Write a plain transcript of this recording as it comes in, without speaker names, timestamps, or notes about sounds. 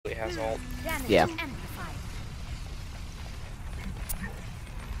has ult. Yeah.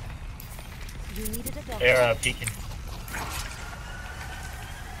 They're peeking.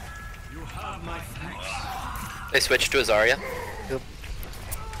 They switched to a Zarya. Yep.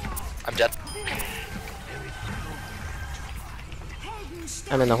 I'm dead.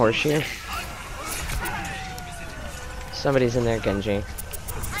 I'm in the horseshoe. Somebody's in there, Genji.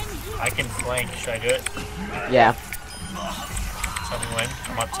 I can flank. Should I do it? Yeah. Tell me when.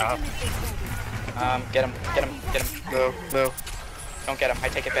 I'm up top. Get him, get him, get him. No, no. Don't get him, I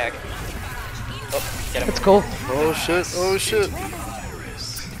take it back. Oh, get him. That's cool. Oh shit, oh shit.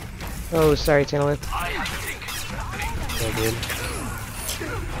 Oh, sorry, Tantalin. Oh, good.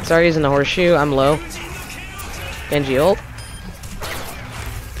 Sorry, he's in the horseshoe. I'm low. Genji ult.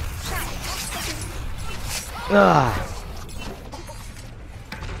 Ah.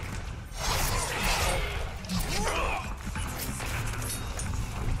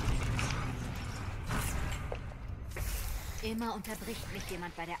 Immer unterbricht mich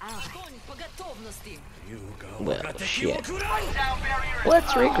jemand bei der Arbeit. Well, shit.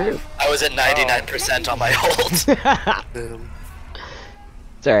 Let's regroup. I was at 99% on my ult. Damn.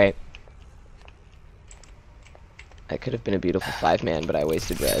 It's alright. That could have been a beautiful 5-man, but I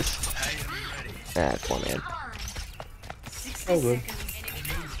wasted res. Ah, 4-man. Oh, good.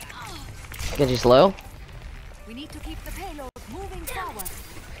 Genji's low. We need to keep the payload moving forward.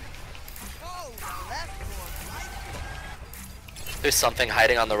 There's something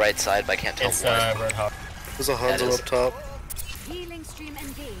hiding on the right side, but I can't tell It's what. Roadhog. There's a Hanzo is. up top. Healing stream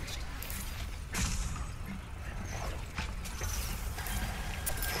engaged.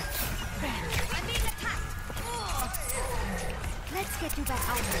 Let's get you back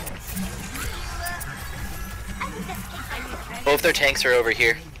out there. Both their tanks are over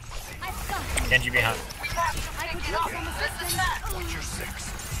here. Genji behind.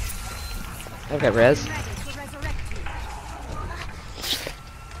 I've got res.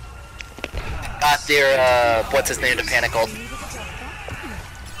 Got their, what's his name to panic ult.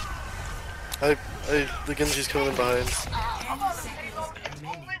 The Genji's coming in behind.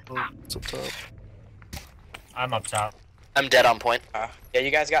 Oh, it's up top. I'm up top. I'm dead on point. Yeah,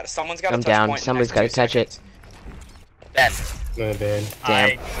 you guys got, someone's got to I'm touch down. point in the Somebody's next got to 2 touch seconds. it. Ben. My bad.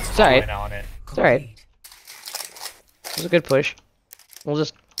 Damn. It's alright. On it. It's alright. It was a good push. We'll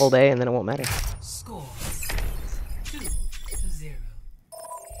just hold A and then it won't matter. Score 2-0.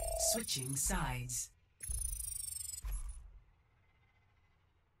 Switching sides.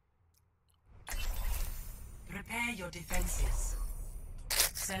 Prepare your defenses.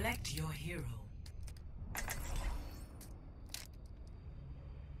 Select your hero.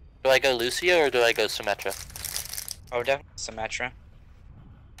 Do I go Lucio or do I go Symmetra? Oh, definitely Symmetra.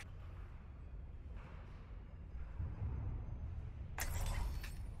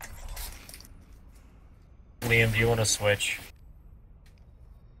 Liam, do you want to switch?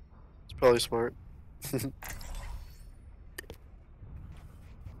 It's probably smart.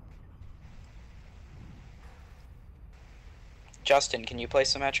 Justin, can you play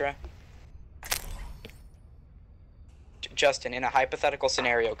Symmetra? Justin, in a hypothetical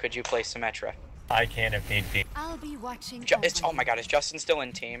scenario, could you play Symmetra? I can if need be. I'll be watching. Oh my god, is Justin still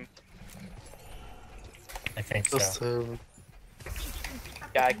in team? I think so. Just,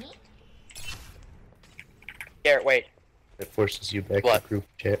 Yeah, Garrett, wait. It forces you back What? to group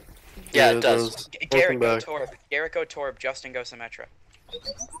chat. Yeah, it does. Garrett, go back. Torb. Garrett, go Torb. Justin, go Symmetra.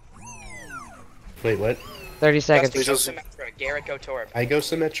 Wait, what? 30 seconds. Justin, go Just- Symmetra. Garrett, go Torb. I go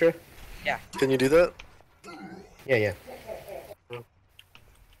Symmetra? Can you do that? Yeah, yeah.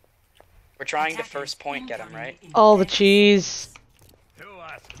 We're trying to first point get him, right? All the cheese.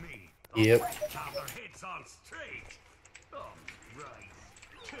 Yep.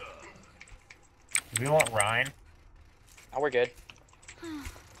 Do we want Ryan? Oh, we're good.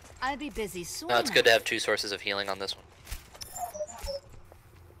 I'll be busy soon. No, it's good to have 2 sources of healing on this one.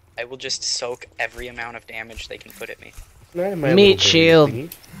 I will just soak every amount of damage they can put at me. Not in my Meat little shield.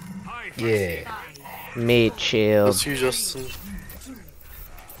 thingy. Yeah. Meat shield. That's you, Justin.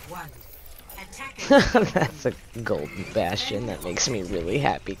 That's a golden bastion. That makes me really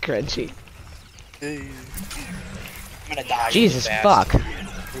happy, Crunchy. Hey, I'm gonna die. Jesus really fuck.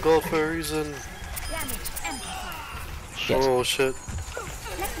 fast. I'm going for a reason. Shit. Oh shit.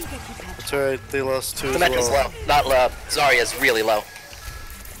 It's alright, they lost 2 as Symmetra's well. low. Not low. Zarya's really low.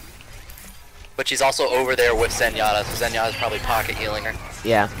 But she's also over there with Zenyatta, so Zenyatta's probably pocket healing her.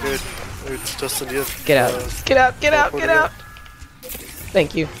 Yeah. Good. Justin, you have, Get out. Get out. Get out. Get out.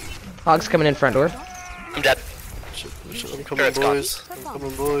 Thank you. Hog's coming in front door. I'm dead. I'm coming, Turret's gone. boys. I'm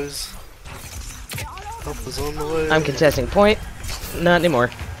coming, boys. Help is on the way. I'm contesting point. Not anymore.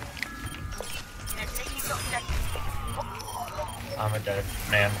 I'm a dead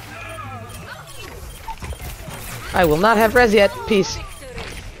man. I will not have res yet. Peace.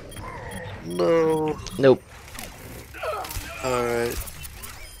 No. Nope. Alright.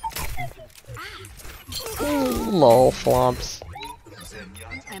 Lol, flomps.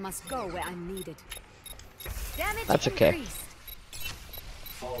 I must go where I'm needed. Damage That's okay. increased.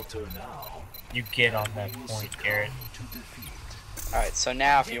 You get on that point, Garrett. Alright, so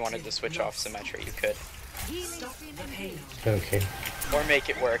now if you wanted to switch off Symmetra, you could. Healing stream engaged. Okay. Or make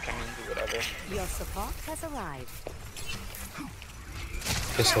it work, I mean, do whatever. Your support has arrived.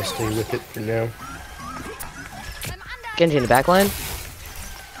 Guess I'll stay with it for now. Genji in the back line.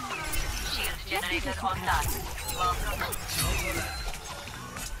 Let me get you past.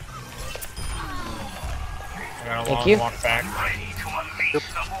 I got a Thank long you. walk back.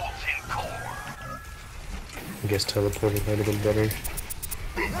 I guess teleporting might have been better.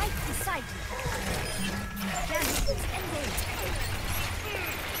 Right beside you. Damage engaged.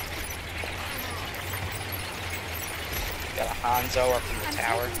 Got a Hanzo up in the I'm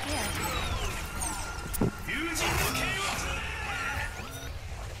tower. taking care of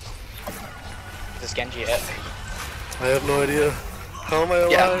Does Genji hit? I have no idea. How am I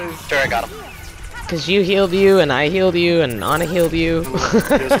alive? Yeah, sure, I got him. Cause you healed you, and I healed you, and Ana healed you. You guys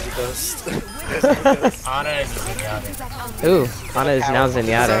are the best. You guys are the best. Ana and Zenyatta. Ooh, Ana is now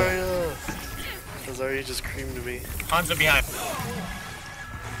Zenyatta. Zarya. Zarya just creamed me. Hanzo behind.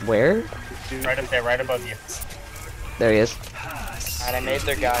 Where? Right up there, right above you. There he is. And I made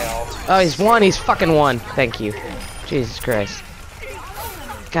their guy ult. Oh, he's one. He's fucking one. Thank you. Jesus Christ.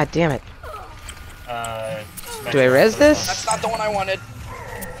 God damn it. Uh, Do I res this? That's not the one I wanted.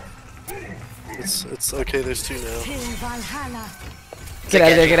 It's okay, there's two now. Till Valhalla. Get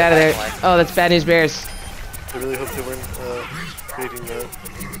out of there. Get out of there. Oh, that's bad news bears. I really hope they weren't creating that.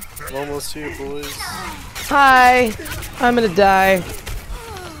 I'm almost here, boys. Hi. I'm gonna die.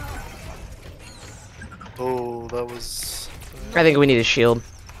 Oh, that was... I think we need a shield.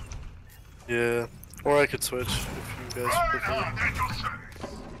 yeah. Or I could switch if you guys prefer.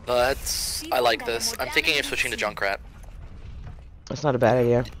 I like this. I'm thinking of switching to Junkrat. That's not a bad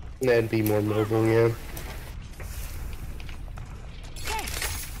idea. That'd be more mobile, yeah.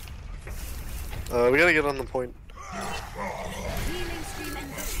 We gotta get on the point. Healing stream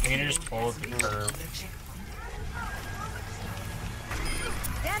engaged. you can just pull the curve.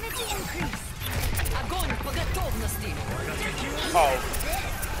 Damage increased.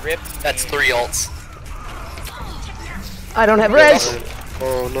 Oh. Rip. That's 3 ults. I don't have res.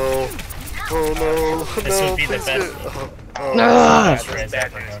 Oh no. Oh no. This no, would be the please best. do- Oh, Ah. Best res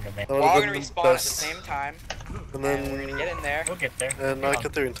ever known to me. that We're would've all been gonna the respawn at the best. same time. And And we're gonna then... get in there. We'll get there. And not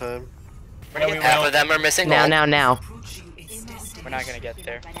get there in time. No, we Half won't. of them are missing Now, ult. now. We're not gonna get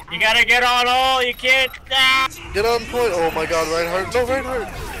there. You gotta get on all. You can't. Ah! Get on point! Oh my god, Reinhardt! No, Reinhardt!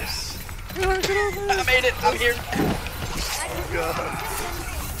 Reinhardt, get on point! I made it. I'm here. Oh god.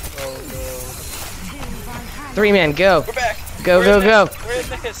 Oh no. 3-man, go. We're back. Go, We're go, in go. this.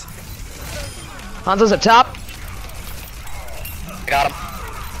 We're in this. Hanzo's up top. I got him.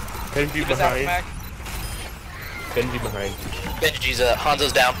 Genji Keep us out, behind. Mac. Genji behind. Genji's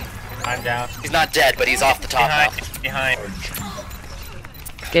Hanzo's down. I'm down. He's not dead, but he's off the top Behind. now. Behind.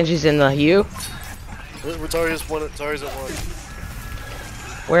 Genji's in the U. Zarya's at one.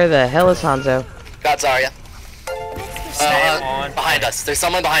 Where the hell is Hanzo? Got Zarya. Stay on. Behind us. There's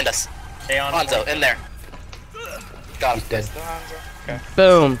someone behind us. Stay on. Hanzo, in there. Got him. He's dead. Still Hanzo. Okay.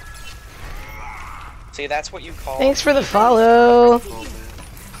 Boom. See, that's what you call. Thanks for the follow. Oh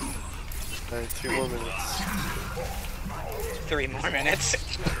man. Alright, 3 more minutes. 3 more minutes.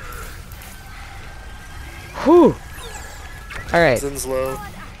 Whew. Alright, Zin's low.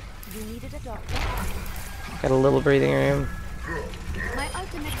 You needed a doctor. got a little breathing room. My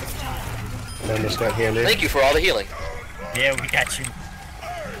ultimate is charged. I almost got hammered. Thank you for all the healing. Yeah, we got you.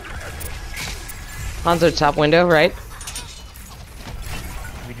 Hanzo top window, right?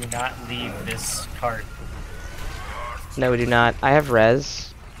 We do not leave this cart. No, we do not. I have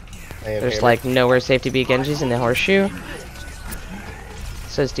res. I have There's hammered. like nowhere safe to be. Genji's in the horseshoe.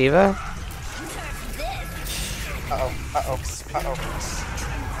 Says Diva. Uh-oh. Uh-oh. Uh-oh.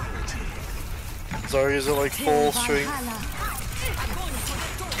 Zarya's at like full strength.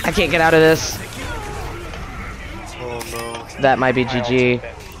 I can't get out of this. Oh no. That might be My ult's GG. a bit.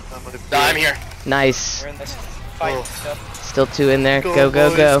 That might be- No, I'm here. Nice. We're in this fight. Oh. Still. Still 2 in there. Go, Go, go,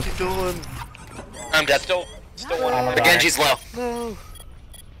 boys, go. Keep going. I'm dead. Still one. I'm The alive. Genji's low. No.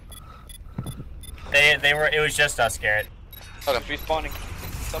 They were. It was just us, Garrett. Respawning.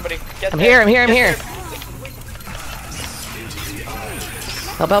 Somebody get I'm there. here, I'm here, I'm Get here. there.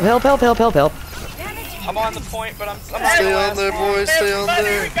 Help, help, help, help, help, help, help. Damage I'm on the point, but I'm not Stay the on last there, one. boys. Stay on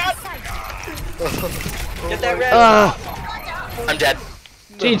there. Get that red. I'm dead.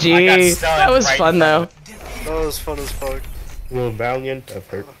 GG. stunned That was right fun in though. front That was fun as fuck. Well, valiant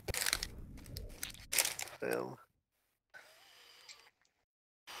effort. Damn.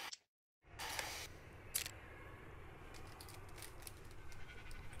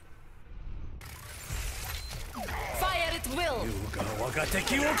 Fire at will.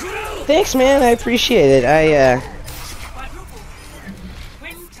 Thanks, man. I appreciate it.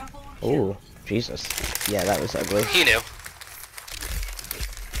 Quintuple Oh, Jesus. Yeah, that was ugly. He knew.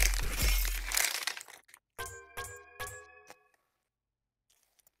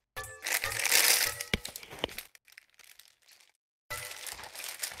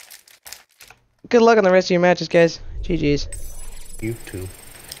 Good luck on the rest of your matches, guys. GG's. You too.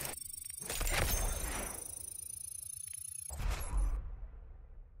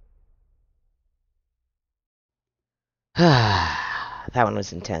 That one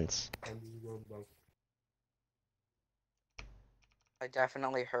was intense. I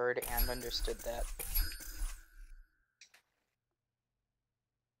definitely heard and understood that.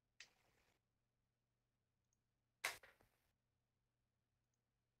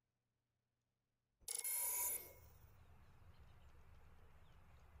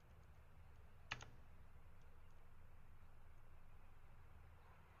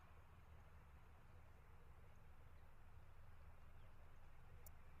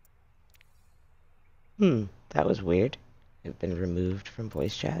 That was weird. I've been removed from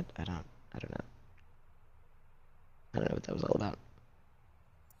voice chat. I don't know. I don't know what that was all about.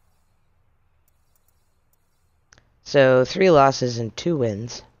 So 3 losses and 2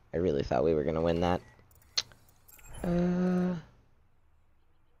 wins. I really thought we were gonna win that.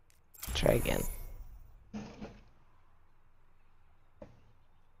 Try again.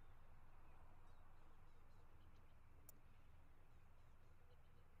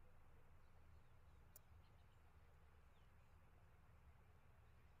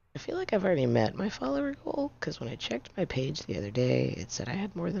 I feel like I've already met my follower goal, because when I checked my page the other day, it said I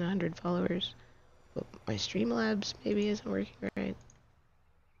had more than 100 followers. But my Streamlabs maybe isn't working right.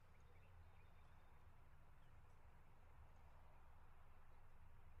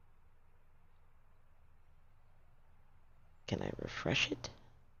 Can I refresh it?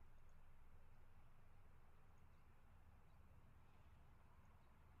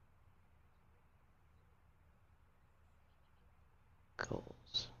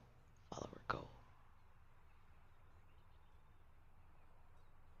 Goals. Follower goal.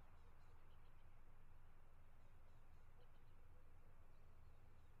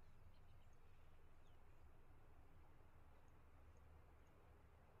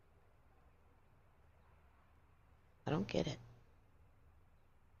 I don't get it.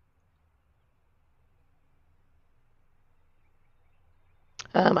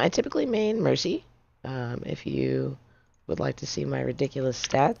 I typically main Mercy. If you would like to see my ridiculous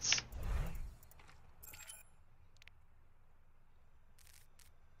stats.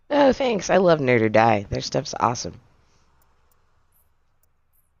 Oh, thanks. I love Nerd or Die. Their stuff's awesome.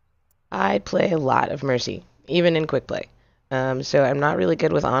 I play a lot of Mercy, even in quick play. So I'm not really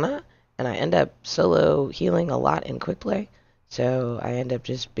good with Ana, and I end up solo healing a lot in quick play. So I end up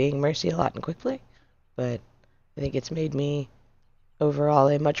just being Mercy a lot in quick play. But I think it's made me overall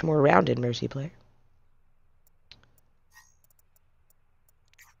a much more rounded Mercy player.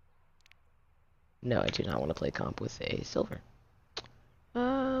 No, I do not want to play comp with a silver.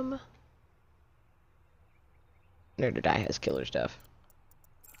 Nerd or Die has killer stuff.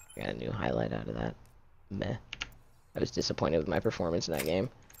 Got a new highlight out of that. Meh. I was disappointed with my performance in that game.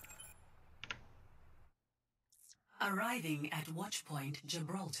 arriving at Watchpoint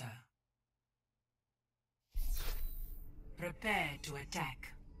Gibraltar. Prepare to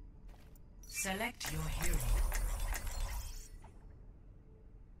attack. Select your hero.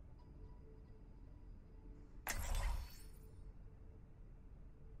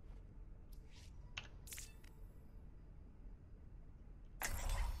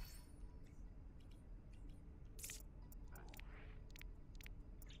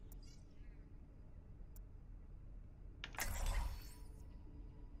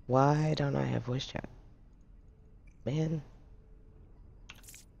 Why don't I have voice chat? Man.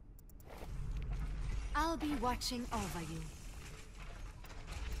 I'll be watching over you.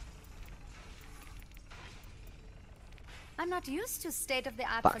 I'm not used to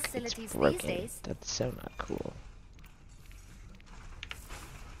state-of-the-art Fuck, it's facilities these broken. days. That's so not cool.